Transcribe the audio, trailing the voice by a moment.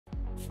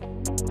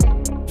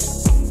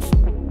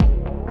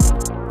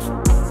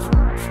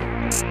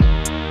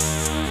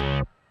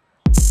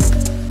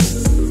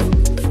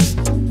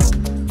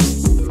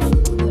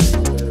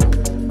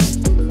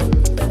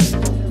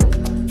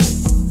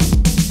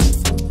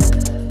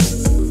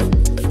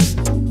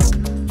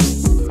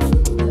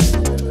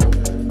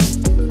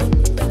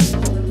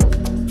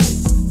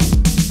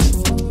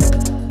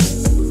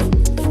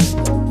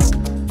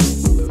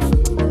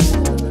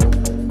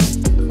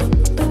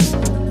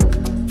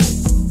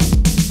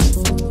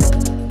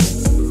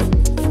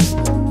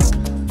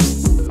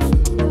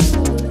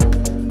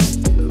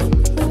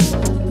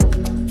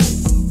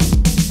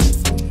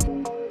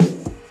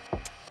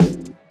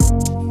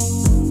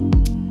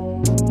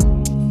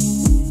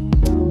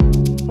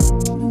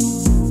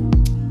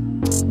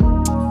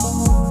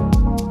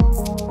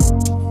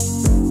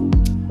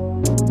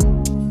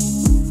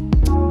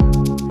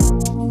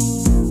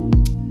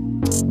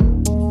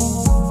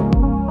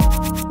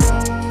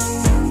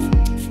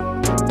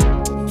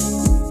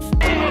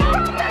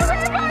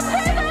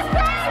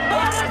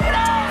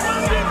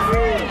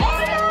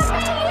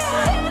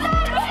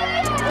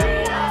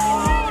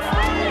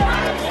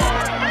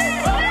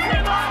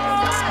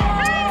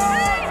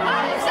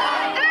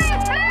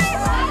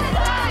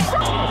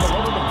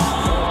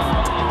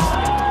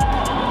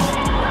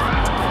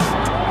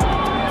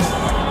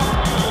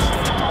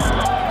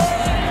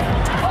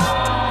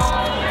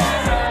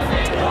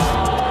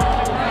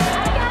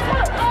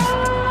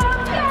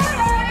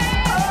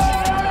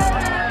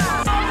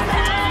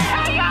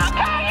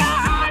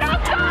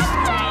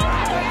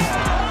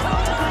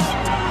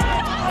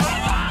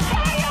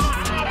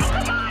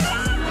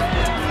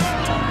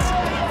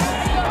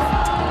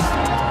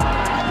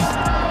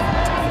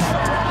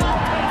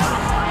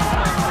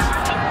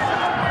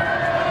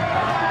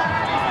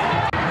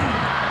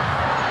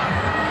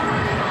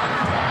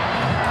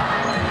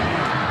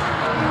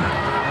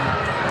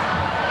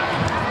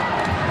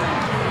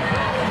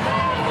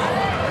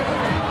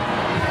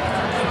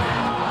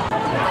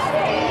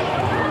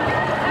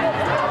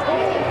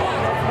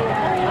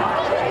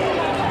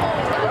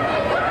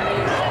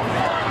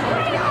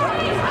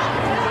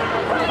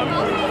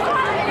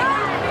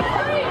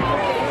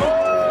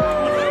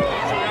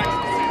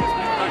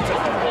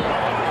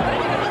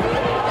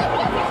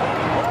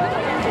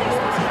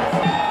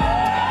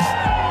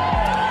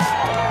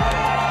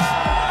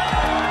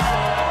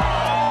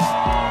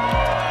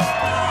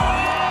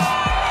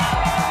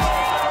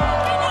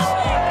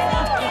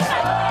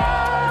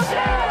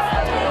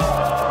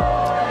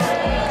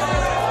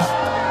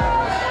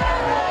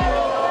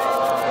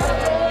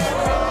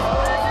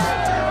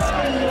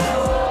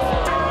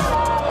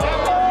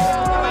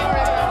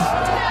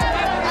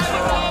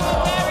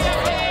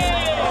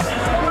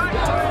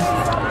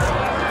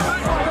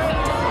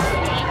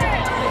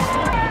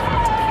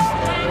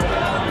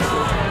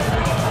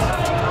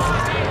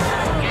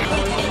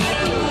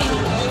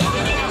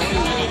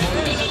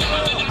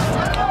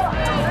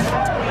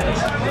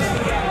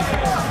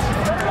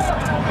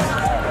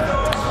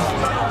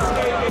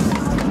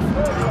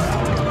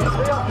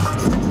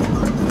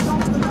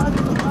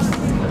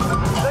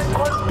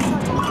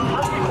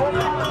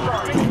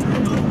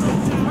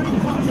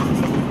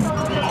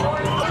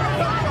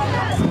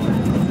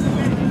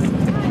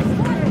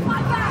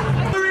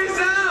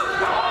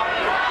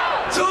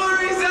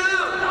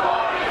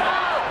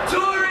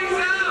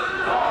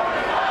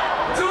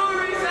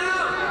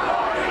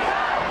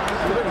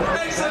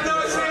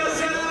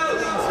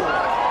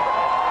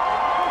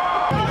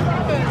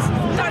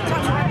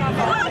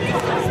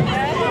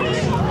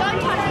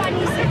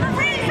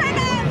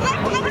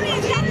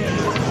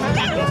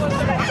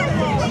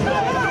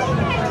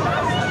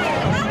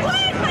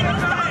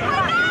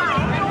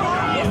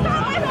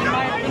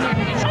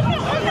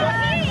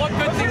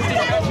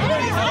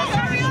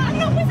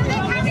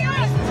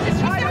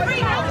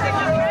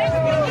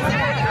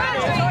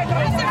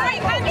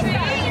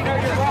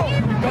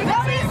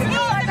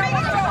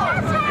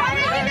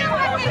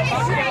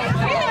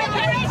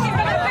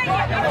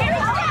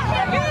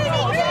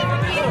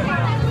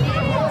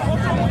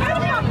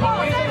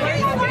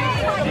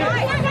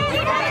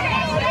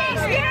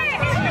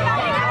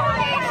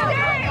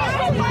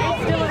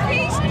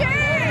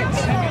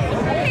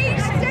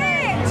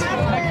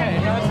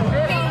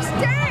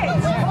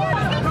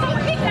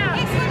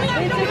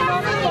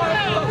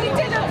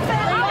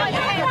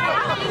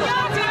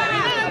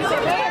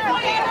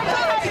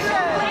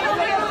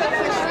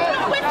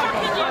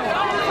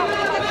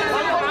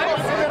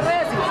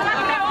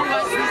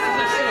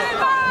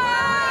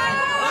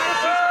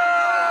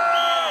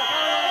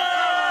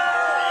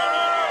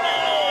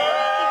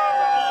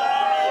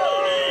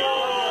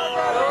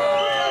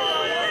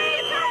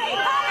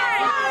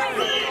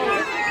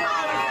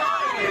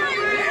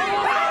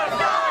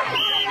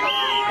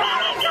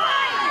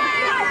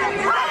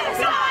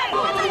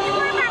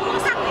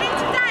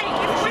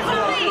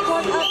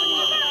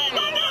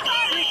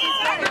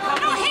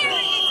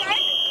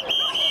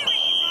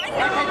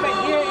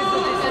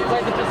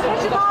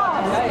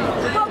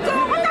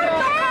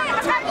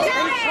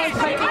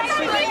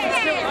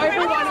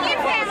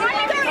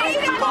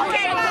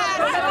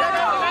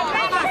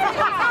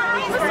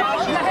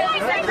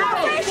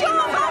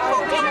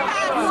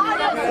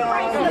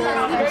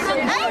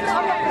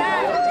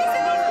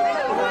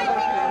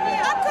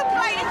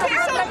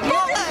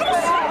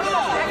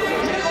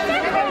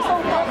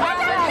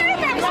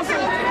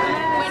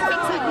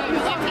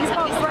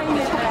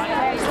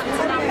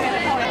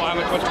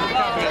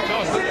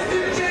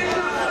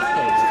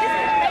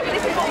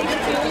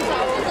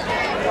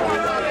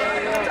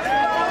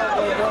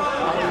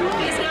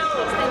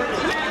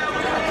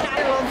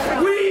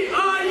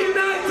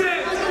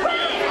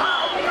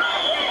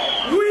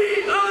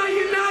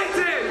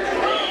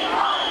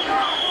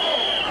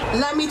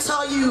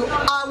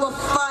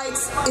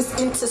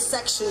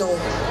intersectional.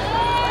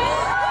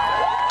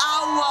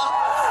 Our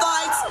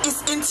fight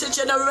is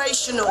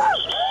intergenerational.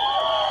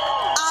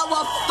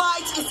 Our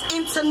fight is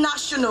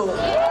international.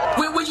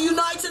 We were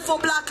united for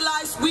Black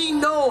lives. We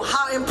know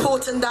how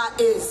important that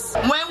is.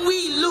 When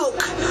we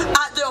look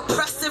at the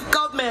oppressive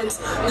government,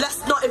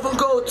 let's not even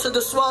go to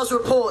the Swirls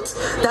report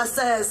that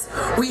says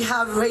we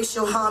have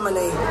racial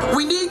harmony.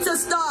 We need to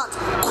start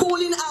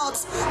calling out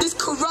this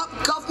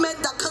corrupt government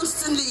that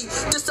constantly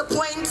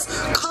disappoints,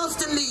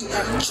 constantly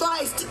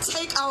tries to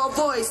take our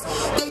voice.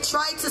 They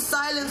try to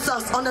silence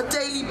us on a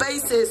daily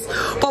basis.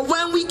 But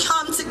when we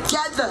come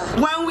together,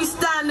 when we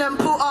stand and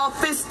put our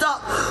fist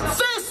up,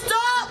 fist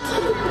up!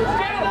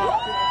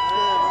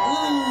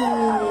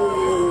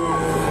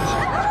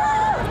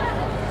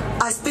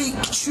 I speak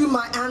through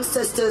my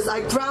ancestors.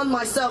 I ground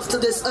myself to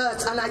this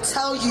earth, and I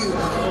tell you,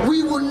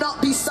 we will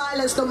not be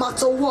silenced no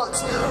matter what.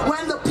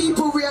 When the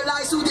people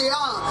realize who they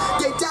are,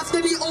 they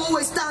definitely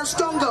always stand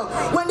stronger.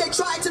 When they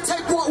try to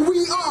take what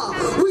we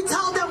are, we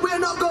tell them we're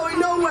not going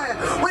nowhere.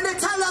 When they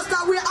tell us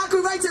that we're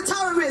aggravated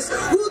terrorists,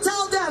 we'll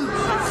tell them,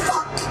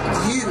 fuck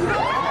you.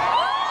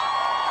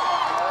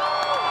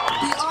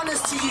 Be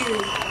honest to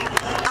you,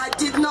 I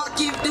did not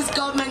give this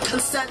government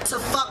consent to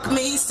fuck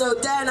me, so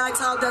then I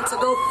tell them to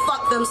go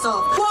fuck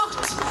themselves. What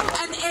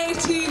an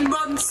 18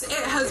 months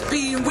it has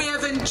been. We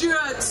have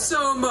endured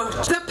so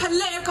much. The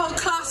political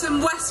class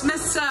in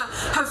Westminster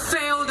have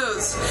failed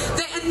us.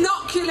 They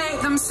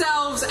inoculate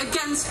themselves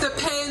against the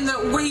pain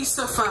that we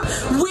suffer.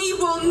 We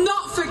will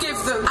not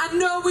forgive them. And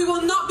no, we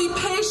will not be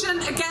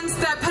patient against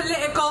their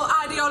political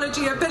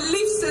ideology, a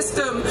belief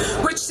system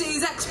which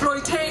sees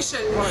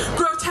exploitation,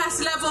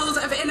 grotesque levels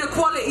of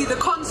inequality, the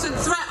constant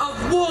threat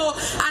of war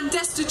and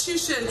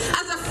destitution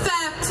as a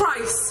fair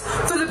price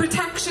for the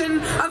protection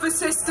of a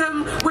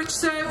system which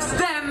serves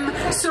them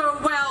so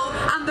well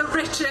and the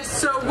richest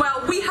so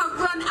well. We have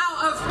run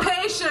out of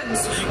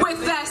patience with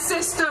their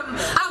system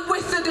and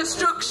with the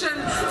destruction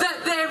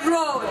that they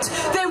wrought.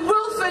 They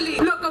willfully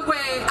look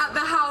away at the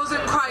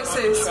housing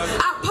crisis,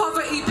 at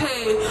poverty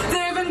pay. They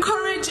have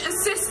encouraged a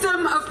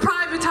system of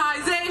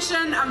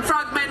privatisation and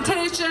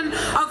fragmentation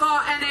of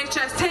our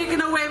NHS,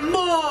 taking away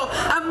more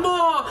and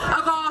more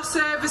of our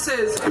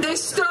services. They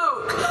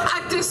stoke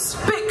a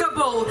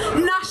despicable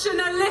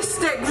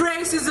nationalistic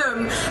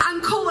racism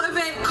and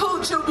cultivate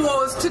culture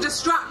wars to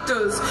distract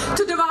us,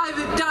 to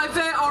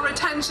divert our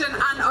attention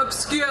and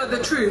obscure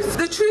the truth.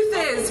 The truth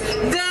is,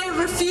 they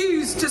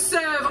refuse to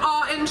serve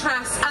our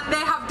interests and they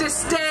have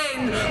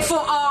disdain for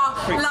our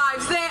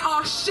lives. They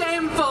are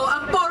shameful,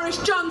 and Boris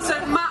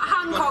Johnson, Matt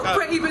Hancock,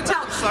 Priti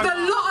Patel, the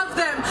lot of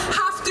them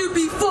have to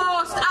be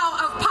forced out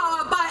of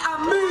power by a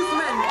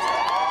movement.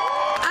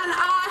 And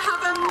I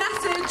have a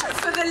message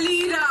for the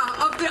leader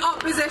of the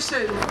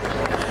opposition.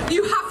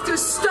 You have to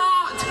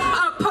start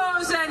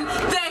opposing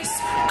this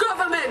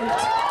government.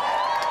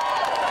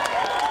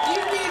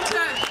 You need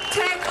to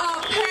take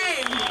our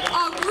pain,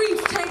 our grief,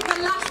 take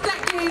the last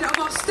decade of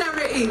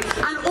austerity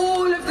and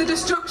all of the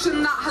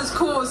destruction that has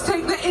caused,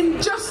 take the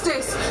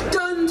injustice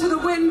done to the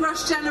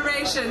Windrush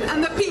generation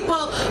and the people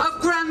of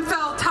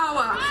Grenfell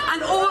Tower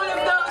and all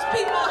of those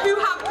people who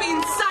have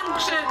been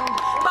sanctioned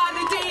by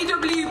the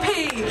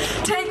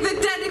DWP. Take the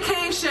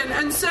dedication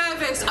and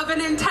service of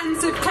an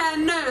intensive care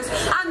nurse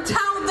and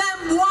tell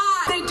them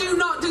why they do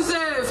not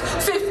deserve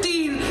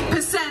 15%.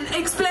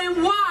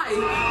 Explain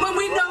why, when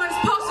we know it's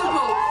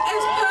possible.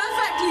 It's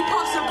perfectly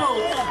possible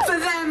for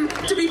them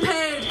to be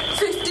paid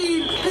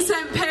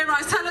 15% pay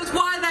rise. Tell us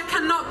why there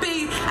cannot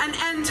be an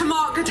end to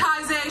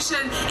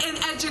marketisation in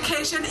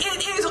education.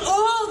 It is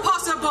all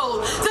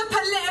possible. The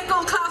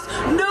political class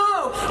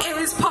know it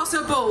is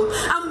possible.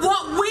 And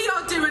what we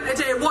are doing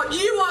today, what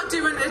you are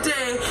doing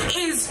today,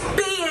 is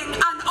being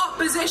an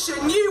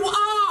opposition. You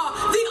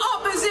are the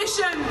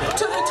opposition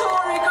to the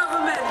Tory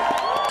government.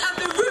 At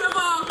the root of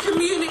our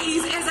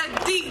communities is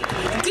a deep,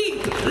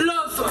 deep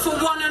love for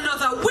one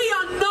another. We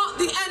are not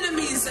the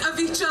enemies of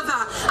each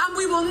other, and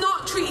we will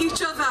not treat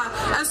each other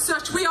as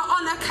such. We are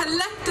on a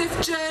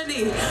collective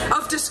journey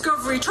of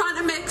discovery, trying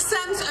to make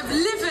sense of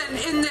living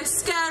in this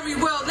scary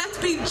world. Let's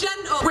be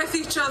gentle with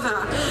each other.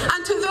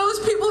 And to those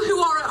people who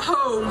are at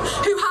home,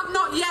 who have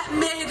not yet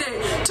made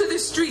it to the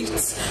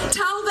streets,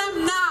 tell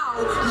them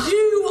now,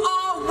 you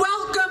are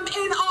welcome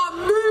in our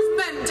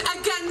movement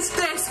against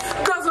this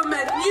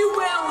government. You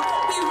will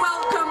be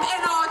welcome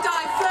in our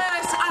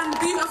diverse and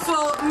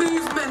beautiful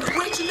movement,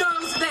 which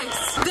knows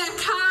this. There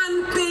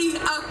can be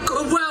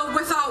a world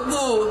without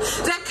war.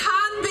 There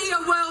can be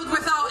a world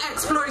without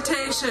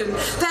exploitation.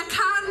 There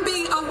can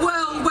be a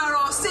world where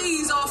our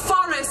seas, our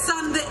forests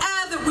and the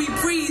air that we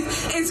breathe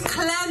is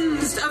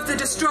cleansed of the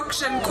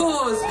destruction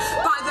caused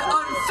by the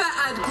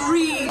unfettered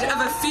greed of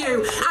a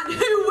few. And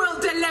who will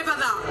deliver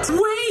that?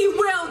 We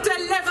will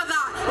deliver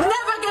that.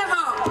 Never give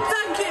up.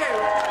 Thank you.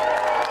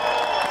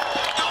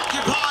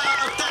 Occupier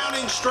of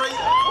Downing Street.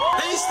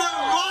 He's the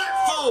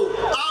rightful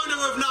owner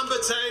of number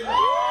 10.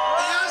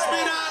 He has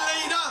been our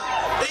leader.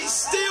 He's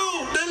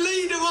still the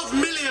leader of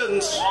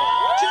millions.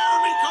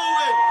 Jeremy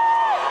Corbyn.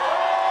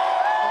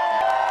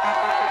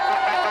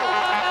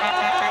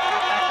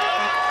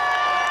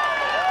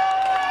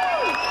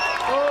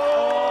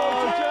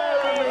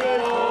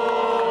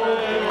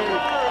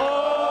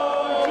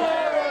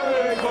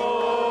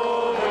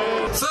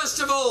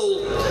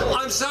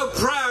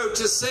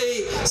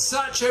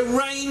 such a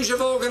range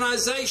of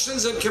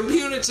organisations and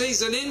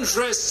communities and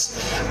interests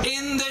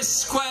in this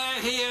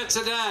square here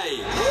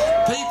today.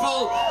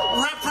 People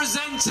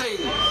representing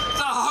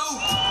the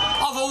hope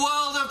of a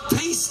world of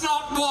peace,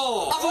 not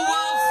war, of a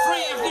world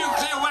free of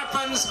nuclear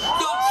weapons,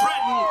 not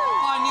threatened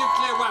by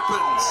nuclear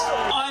weapons.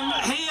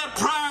 I'm here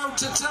proud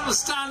to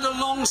stand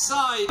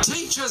alongside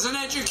teachers and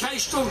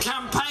educational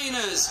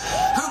campaigners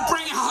who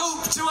bring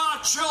hope to our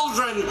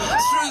children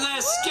through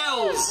their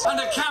skills and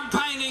are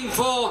campaigning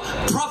for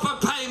proper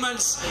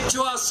payments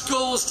to our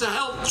schools to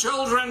help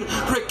children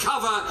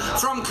recover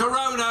from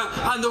corona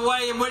and the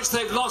way in which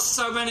they've lost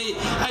so many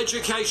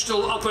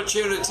educational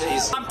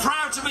opportunities. I'm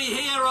proud to be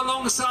here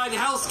alongside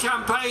health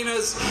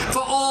campaigners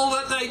for all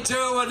that they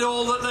do and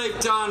all that they've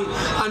done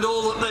and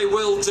all that they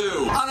will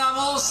do. And I'm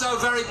also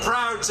very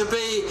proud to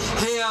be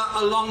here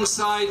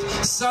alongside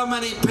so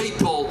many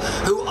people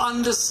who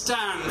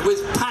understand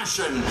with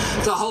passion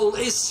the whole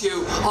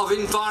issue of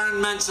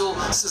environmental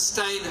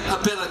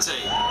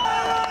sustainability.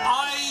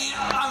 I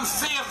am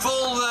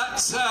fearful that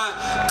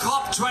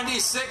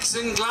COP26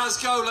 in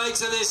Glasgow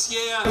later this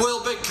year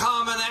will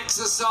become an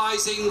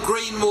exercise in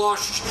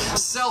greenwash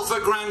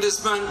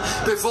self-aggrandizement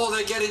before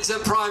they get into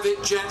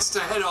private jets to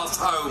head off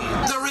home.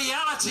 The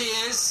reality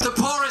is the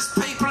poorest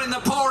people in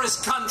the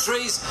poorest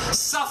countries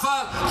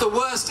suffer the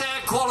worst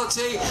air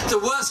quality, the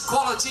worst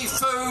quality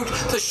food,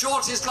 the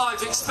shortest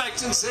life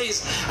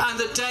expectancies and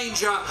the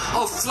danger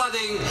of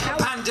flooding,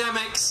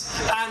 pandemics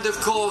and of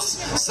course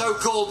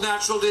so-called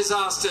natural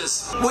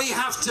disasters. We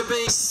have to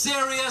be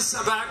serious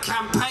about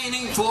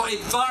campaigning for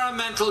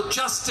environmental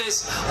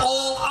justice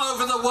all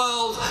over the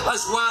world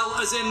as well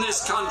as in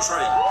this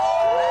country.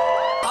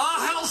 Our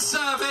health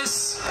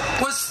service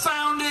was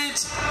founded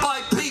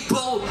by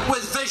people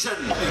with vision.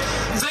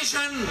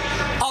 Vision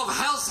of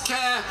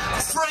healthcare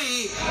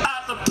free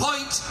at the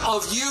point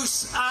of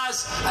use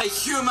as a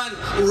human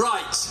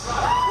right.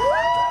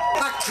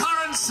 The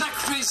current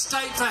Secretary of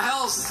State for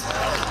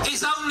Health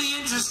is only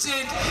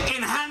interested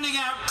in handing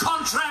out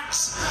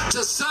contracts to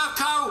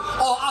Serco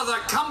or other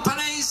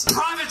companies,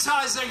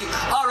 privatising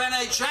our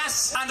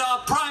NHS, and our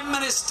Prime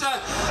Minister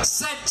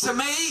said to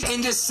me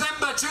in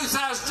December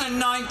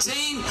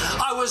 2019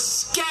 I was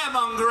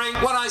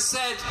scaremongering when I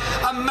said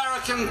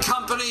American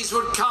companies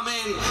would come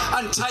in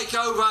and take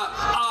over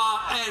our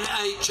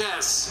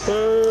NHS.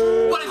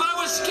 Well, if I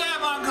was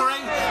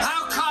scaremongering,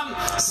 how come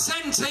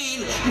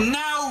Centene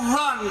now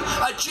run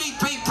a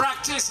GP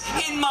practice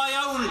in my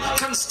own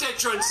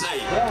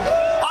constituency?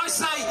 I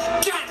say,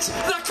 get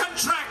the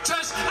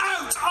contractors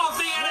out of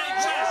the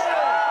NHS!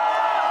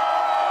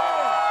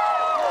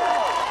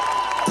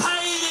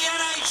 Pay the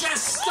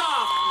NHS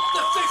staff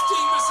the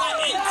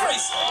 15%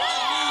 increase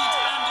they need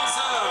and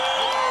deserve.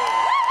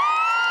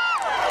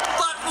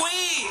 But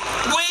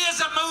we as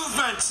a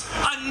movement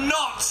are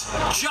not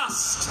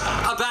just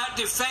about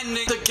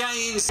defending the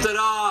gains that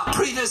our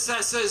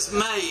predecessors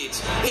made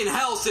in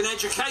health, in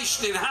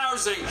education, in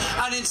housing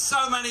and in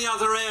so many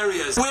other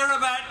areas. We're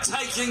about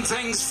taking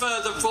things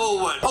further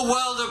forward. A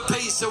world of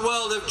peace, a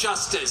world of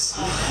justice.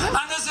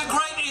 And there's a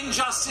great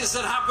injustice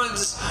that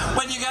happens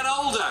when you get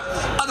older.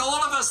 And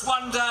all of us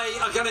one day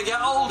are going to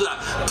get older.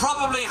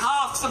 Probably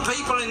half the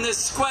people in this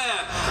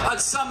square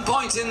at some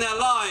point in their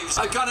lives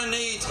are going to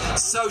need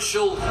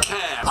social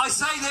care. I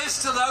say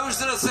this to those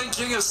that are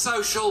thinking of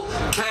social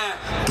care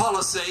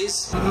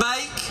policies.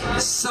 Make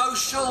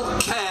social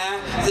care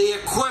the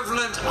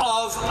equivalent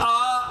of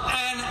our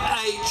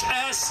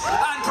NHS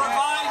and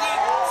provide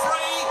it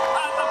free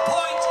at the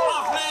point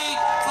of need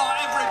for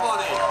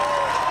everybody.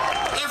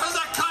 If as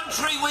a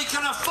country we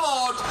can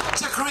afford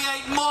to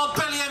create more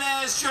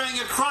billionaires during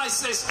a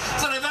crisis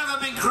than have ever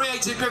been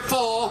created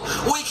before,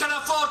 we can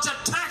afford to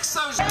tax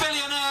those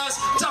billionaires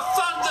to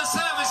fund the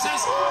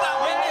services that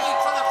we need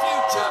for the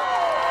future.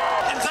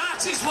 And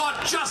that is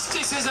what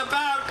justice is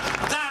about.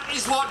 That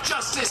is what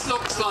justice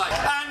looks like.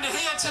 And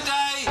here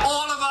today,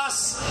 all of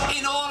us,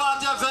 in all our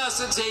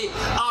diversity,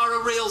 are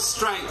a real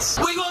strength.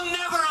 We will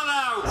never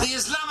allow the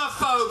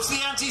Islamophobes,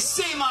 the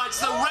anti-Semites,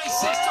 the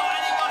racists or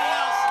anybody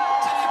else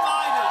to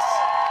divide us.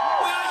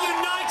 We are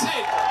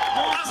united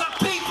as a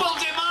people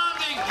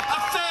demanding a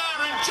fair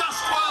and just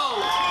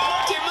world,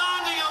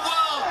 demanding a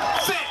world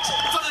fit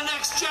for the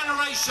next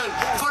generation,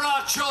 for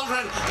our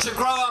children to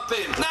grow up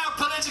in. Now,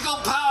 political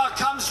power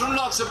comes from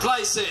lots of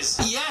places.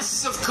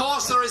 Yes, of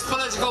course, there is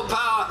political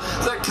power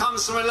that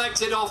comes from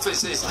elected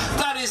offices.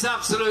 That is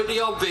absolutely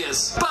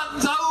obvious.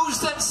 But those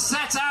that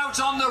set out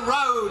on the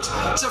road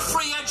to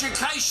free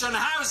education,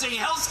 housing,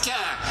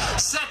 healthcare,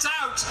 set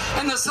out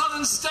in the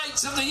southern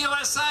states of the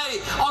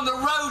USA on the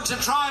road to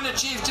try and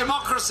achieve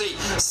democracy,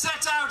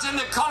 set out in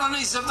the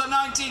colonies of the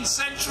 19th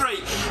century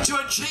to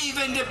achieve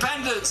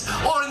independence,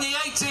 or in the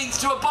 18th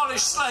to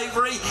abolish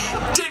slavery,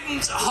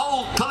 didn't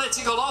hold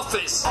political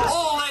office.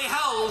 All they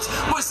held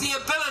was the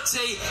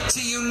ability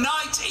to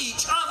unite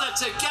each other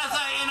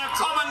together in a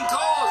common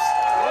cause.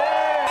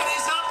 It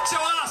is up to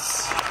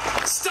us.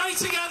 Stay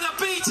together,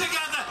 be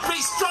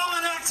strong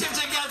and active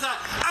together,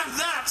 and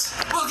that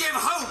will give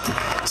hope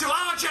to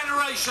our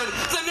generation,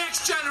 the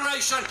next generation.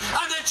 generation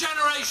and the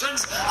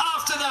generations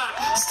after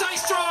that. Stay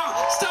strong,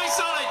 stay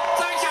solid.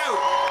 Thank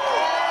you.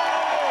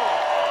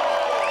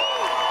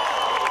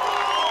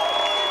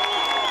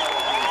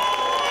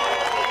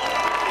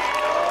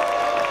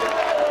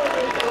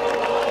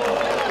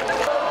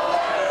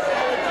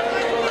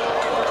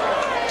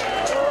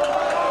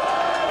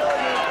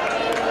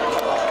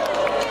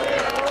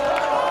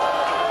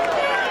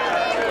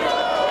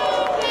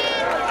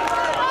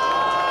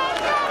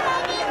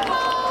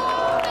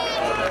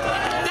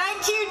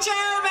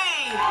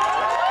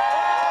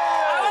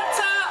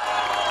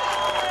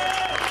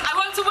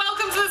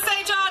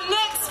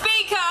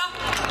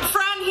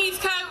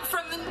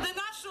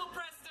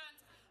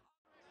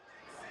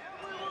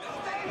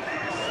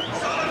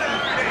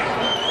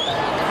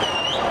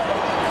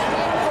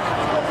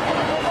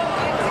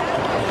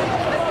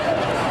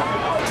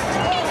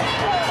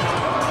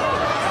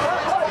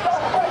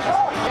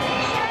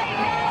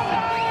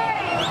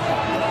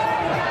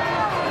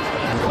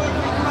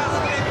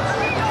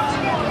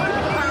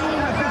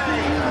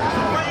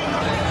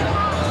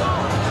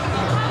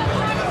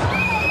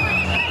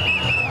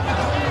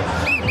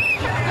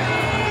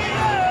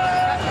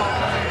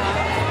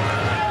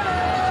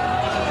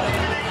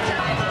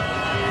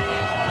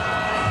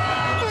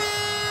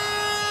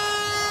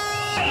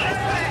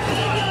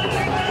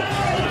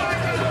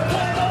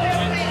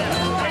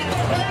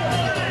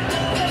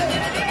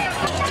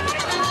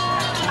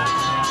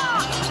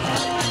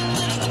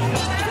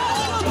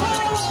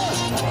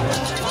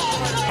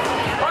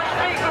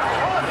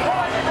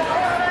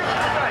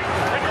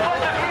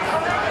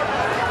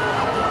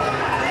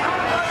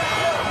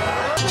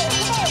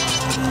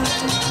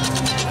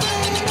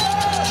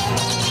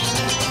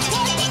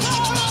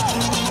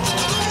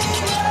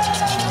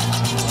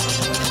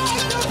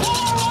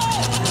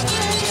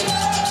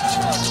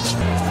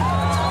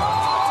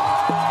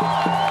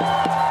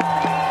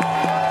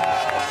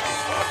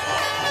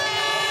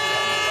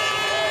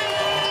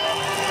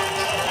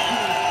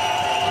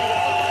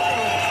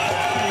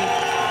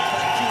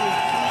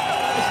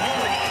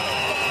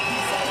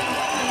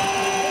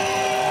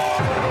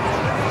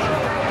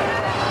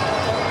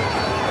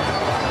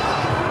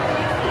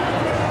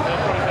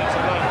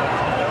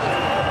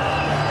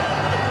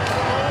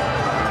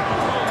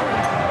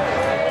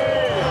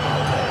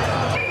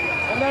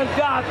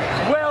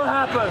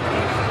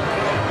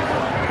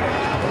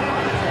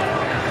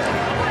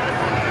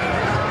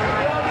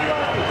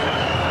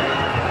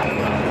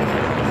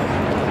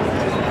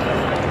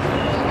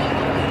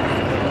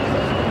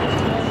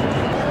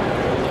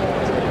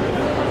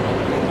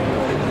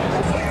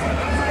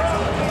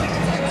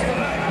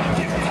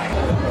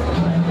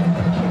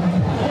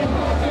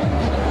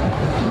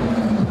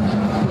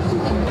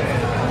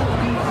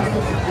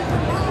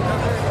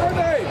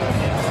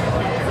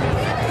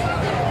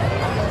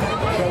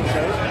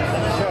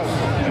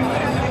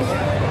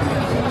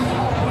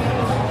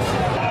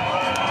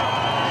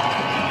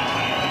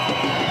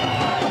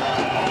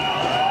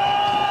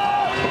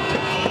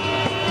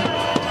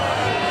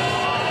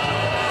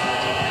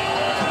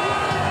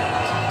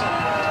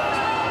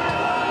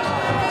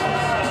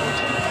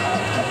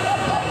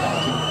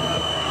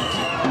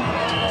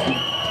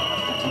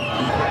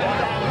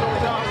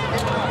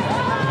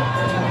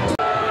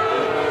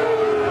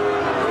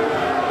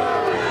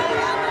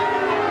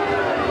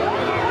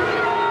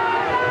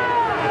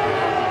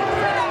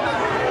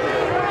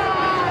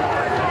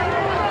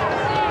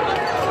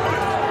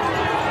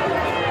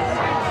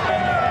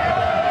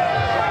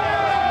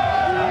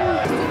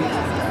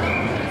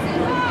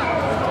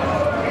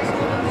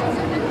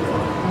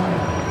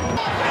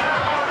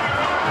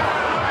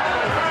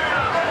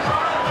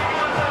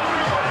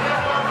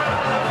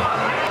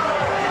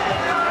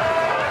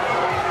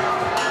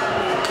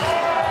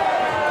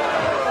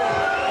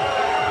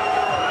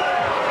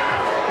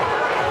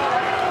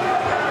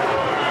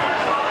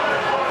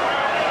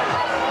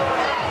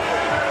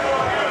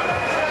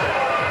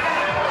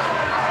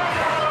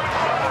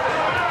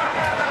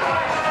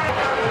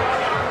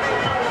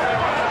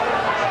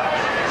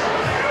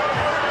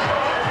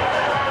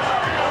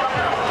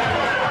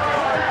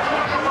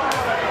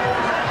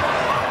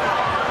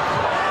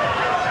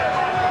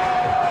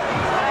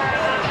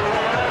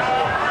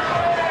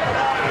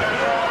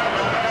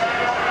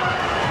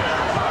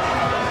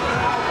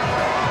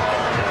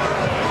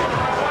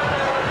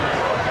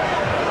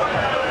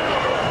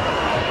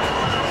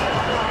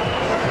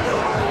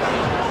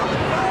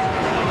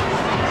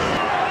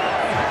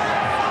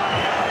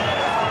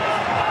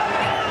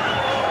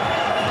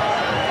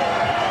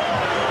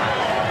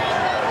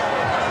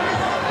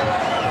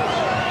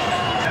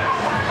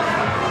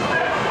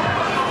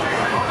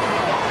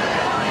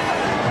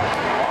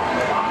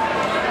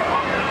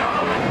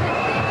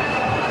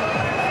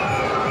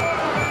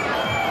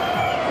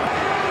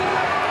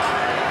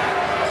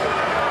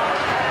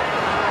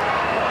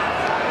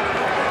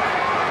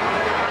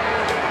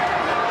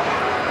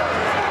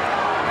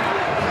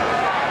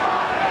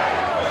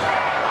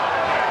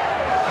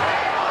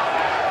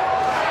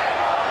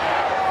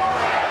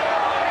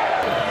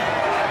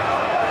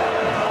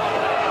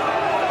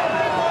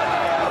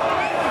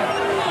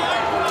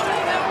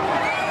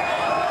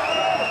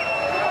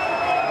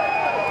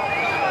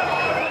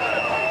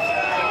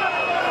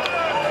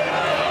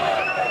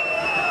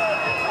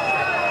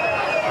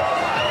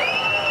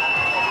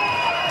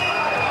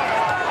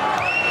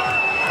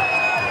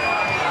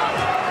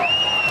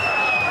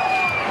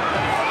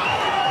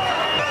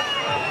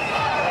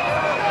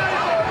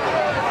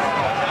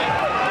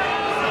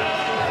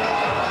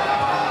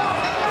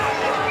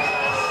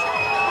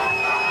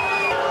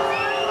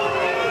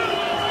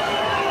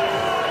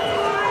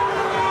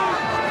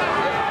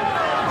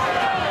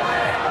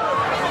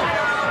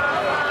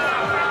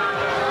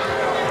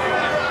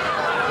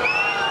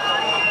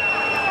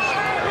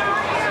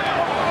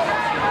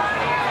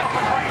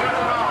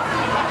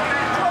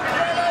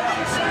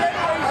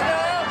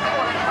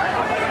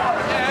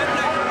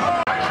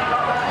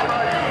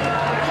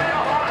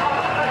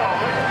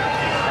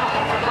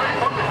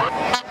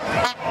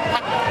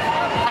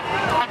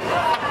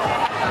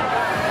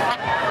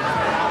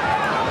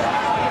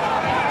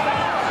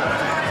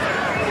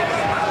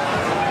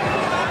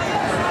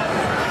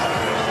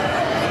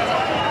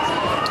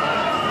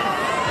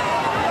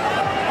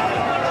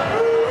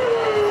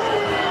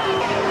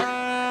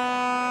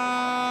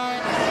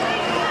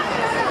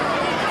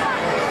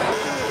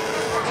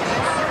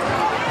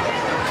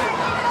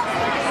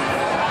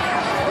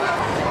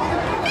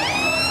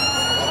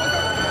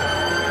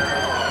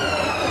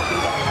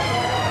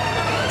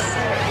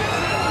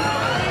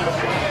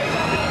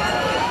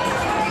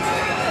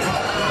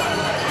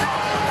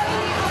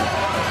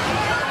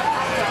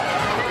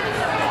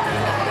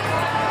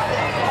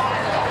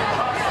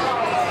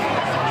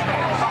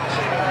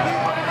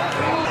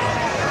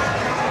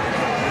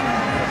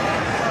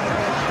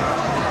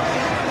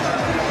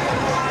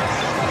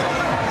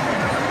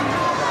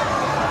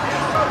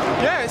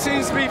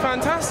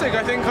 fantastic.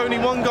 I think only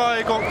one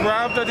guy got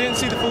grabbed. I didn't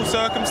see the full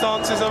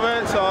circumstances of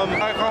it, so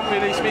I can't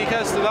really speak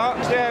as to that.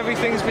 Yeah,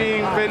 everything's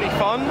been really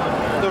fun.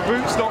 The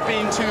route's not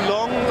been too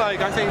long. Like,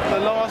 I think the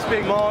last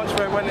big march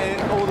where it went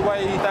all the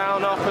way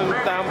down, up and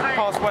down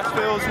past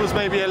Westfields was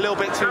maybe a little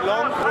bit too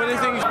long. One of the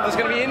things that's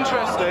going to be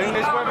interesting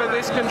is whether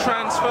this can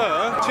transfer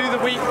to the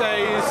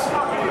weekdays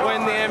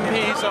when the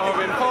MPs are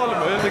in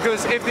Parliament,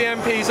 because if the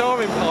MPs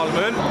are in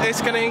Parliament,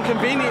 it's going to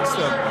inconvenience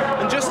them.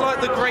 And just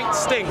like the Great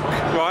Stink,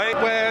 right,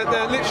 where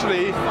they're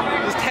literally,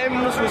 the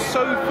Thames was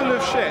so full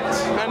of shit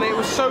and it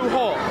was so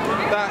hot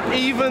that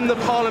even the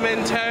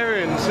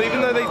parliamentarians,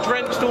 even though they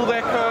drenched all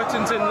their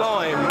curtains in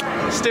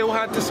lime, still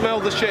had to smell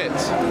the shit.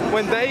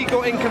 When they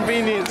got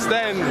inconvenienced,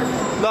 then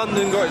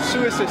London got its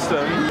sewer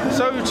system.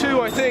 So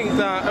too, I think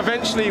that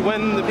eventually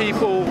when the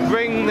people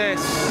bring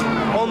this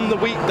on the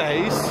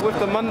weekdays, with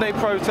the Monday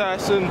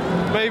protests and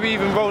maybe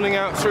even rolling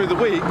out through the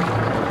week,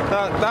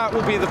 that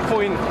will be the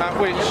point at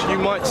which you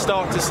might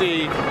start to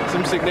see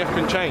some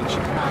significant change.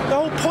 The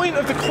whole point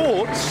of the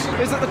courts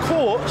is that the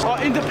courts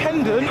are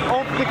independent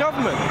of the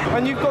government,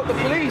 and you've got the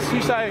police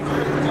who say,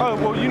 oh,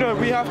 well, you know,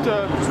 we have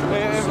to,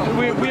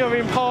 we are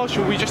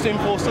impartial, we just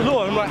enforce the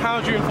law. And I'm like, how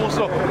do you enforce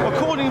the law?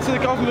 According to the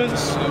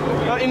government's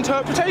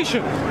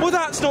interpretation. Well,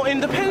 that's not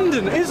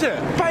independent, is it?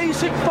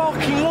 Basic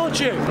fucking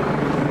logic.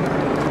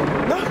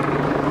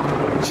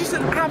 No. It's just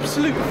an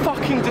absolute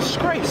fucking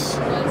disgrace.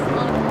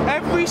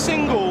 Every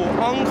single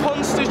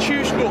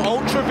unconstitutional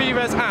ultra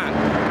vires act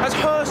has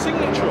her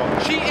signature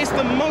on. She is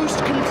the most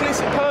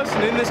complicit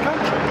person in this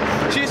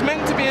country. She is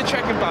meant to be a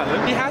check and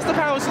balance. She has the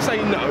powers to say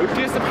no.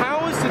 She has the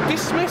powers to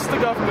dismiss the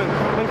government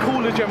and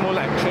call a general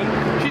election.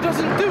 She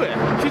doesn't do it.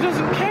 She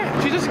doesn't care.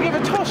 She doesn't give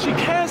a toss. She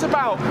cares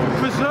about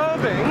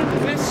preserving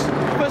this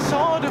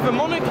facade of a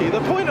monarchy.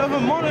 The point of a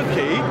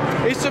monarchy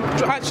is to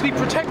actually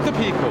protect the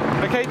people.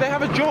 Okay, they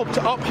have a job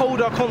to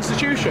uphold our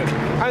constitution.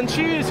 And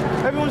she is,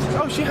 everyone says,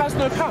 oh, she has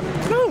no power.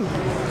 No,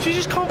 she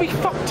just can't be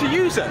fucked to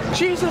use it.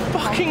 She's a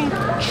fucking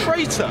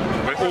traitor.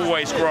 It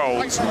always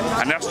grows,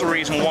 and that's the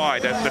reason why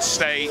the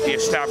state, the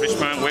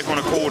establishment, whatever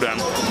you want to call them,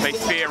 they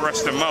fear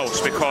us the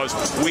most, because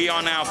we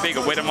are now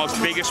bigger. We're the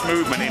most biggest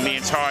movement in the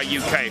entire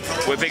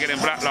UK. We're bigger than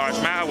Black Lives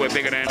Matter, we're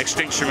bigger than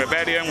Extinction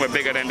Rebellion, we're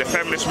bigger than the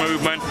feminist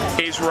movement,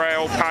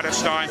 Israel,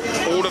 Palestine.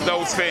 All of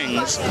those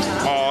things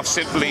are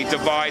simply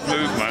divide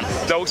movement.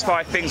 Those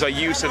 5 things are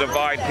used to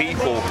divide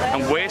people,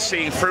 and we're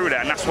seeing through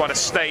that, and that's why the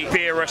state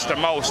fear us the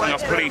most, and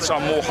the police are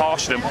more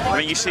harsh to them. I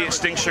mean, you see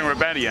Extinction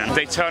Rebellion,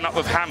 they turn up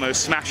with hammers,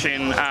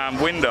 smashing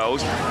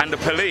windows, and the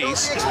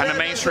police and the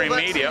mainstream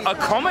media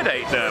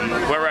accommodate them.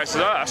 Whereas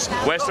us,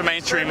 where's the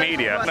mainstream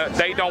media?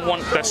 They don't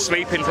want the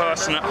sleeping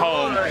person at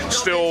home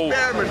still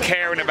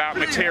caring about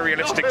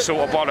materialistic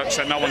sort of bollocks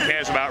that no one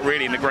cares about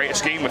really in the greater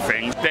scheme of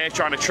things. They're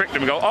trying to trick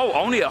them and go, oh,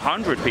 only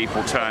 100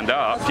 people turned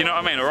up. You know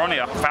what I mean? Or only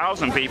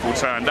 1,000 people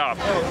turned up.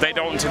 They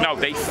don't want to know.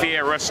 They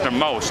fear us the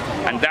most,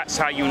 and that's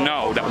how you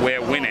know that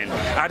we're winning.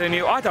 I don't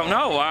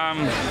know.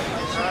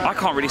 I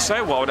can't really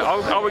say what.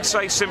 I would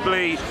say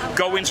simply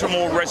go into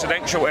more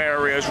residential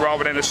areas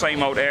rather than the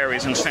same old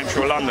areas in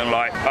central London,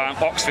 like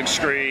Oxford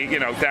Street, you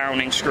know,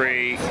 Downing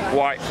Street,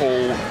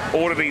 Whitehall,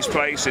 all of these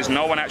places.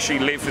 No one actually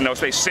lived in those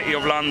places. City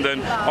of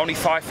London, only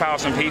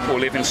 5,000 people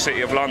live in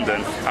City of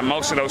London, and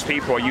most of those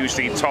people are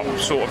usually top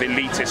sort of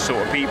elitist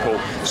sort of people,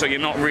 so you're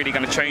not really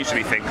going to change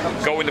anything.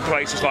 Go into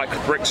places like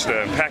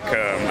Brixton,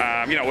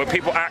 Peckham, you know, where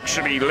people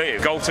actually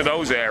live. Go to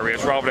those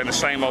areas rather than the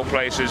same old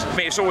places. I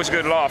mean, it's always a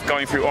good laugh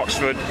going through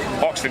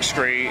Oxford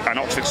Street and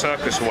Oxford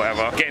Circus or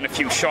whatever, getting a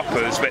few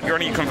shoppers, but you're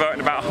only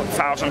converting about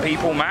 1,000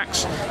 people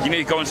max. You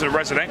need to go into the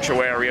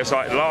residential areas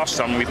like last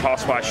time we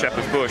passed by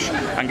Shepherd's Bush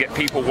and get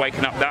people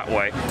waking up that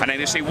way, and then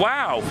you see,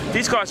 wow,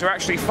 these guys are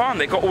actually fun.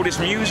 They got all this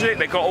music,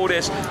 they got all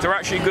this, they're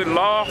actually a good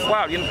laugh.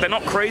 Wow, they're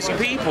not crazy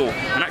people,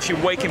 and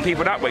actually waking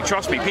people that way.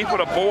 Trust me,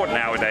 people are bored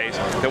nowadays.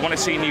 They want to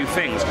see new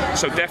things.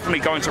 So definitely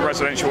go into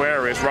residential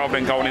areas rather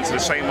than going into the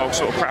same old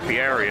sort of crappy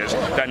areas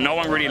that no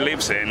one really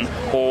lives in,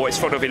 or it's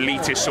sort of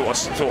elitist sort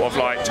of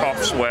like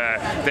toffs where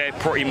they're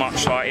pretty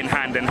much like in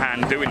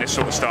hand doing this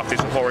sort of stuff, this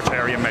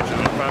authoritarian measures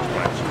in the first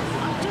place.